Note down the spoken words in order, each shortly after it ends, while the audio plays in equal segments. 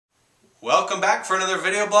Welcome back for another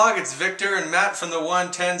video blog. It's Victor and Matt from the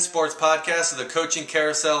 110 Sports Podcast. The coaching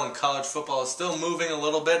carousel in college football is still moving a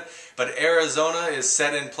little bit, but Arizona is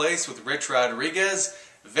set in place with Rich Rodriguez.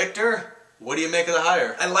 Victor, what do you make of the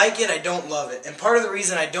hire? I like it. I don't love it. And part of the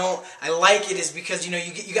reason I like it is because,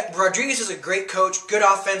 you got Rodriguez is a great coach, good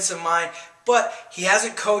offensive mind, but he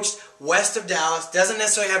hasn't coached west of Dallas, doesn't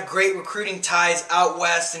necessarily have great recruiting ties out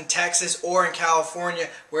west in Texas or in California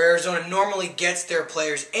where Arizona normally gets their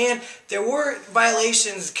players. And there were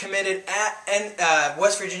violations committed at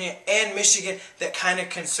West Virginia and Michigan that kind of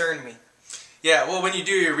concerned me. Yeah, well, when you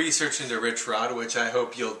do your research into Rich Rod, which I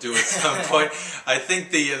hope you'll do at some point, I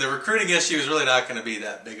think the recruiting issue is really not going to be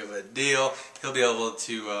that big of a deal. He'll be able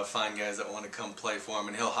to find guys that want to come play for him,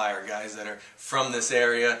 and he'll hire guys that are from this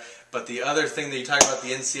area. But the other thing that you talk about,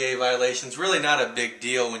 the NCAA violations, really not a big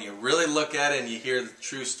deal when you really look at it and you hear the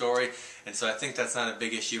true story. And so I think that's not a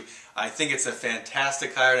big issue. I think it's a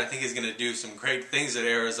fantastic hire, and I think he's going to do some great things at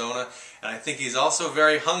Arizona. And I think he's also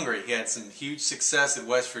very hungry. He had some huge success at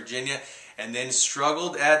West Virginia, and then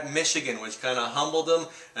struggled at Michigan, which kind of humbled him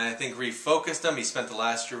and I think refocused him. He spent the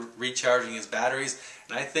last year recharging his batteries,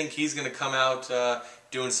 and I think he's going to come out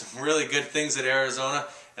doing some really good things at Arizona,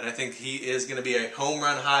 and I think he is going to be a home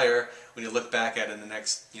run hire when you look back at it in the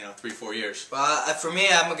next 3-4 years. Well, for me,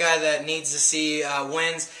 I'm a guy that needs to see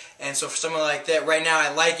wins, and so for someone like that, right now I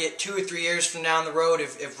like it. 2 or 3 years from down the road,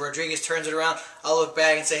 if Rodriguez turns it around, I'll look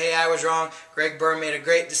back and say, hey, I was wrong. Greg Byrne made a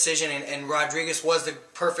great decision, and Rodriguez was the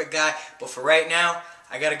perfect guy. But for right now,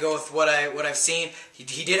 I got to go with what I've seen.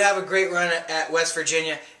 He did have a great run at West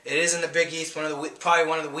Virginia. It is in the Big East, probably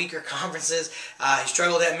one of the weaker conferences. He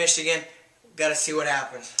struggled at Michigan. Got to see what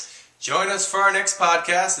happens. Join us for our next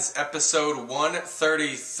podcast. It's episode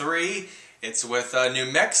 133. It's with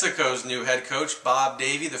New Mexico's new head coach, Bob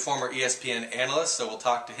Davie, the former ESPN analyst. So we'll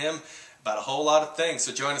talk to him about a whole lot of things.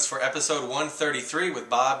 So join us for episode 133 with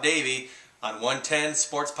Bob Davie on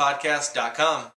 110sportspodcast.com.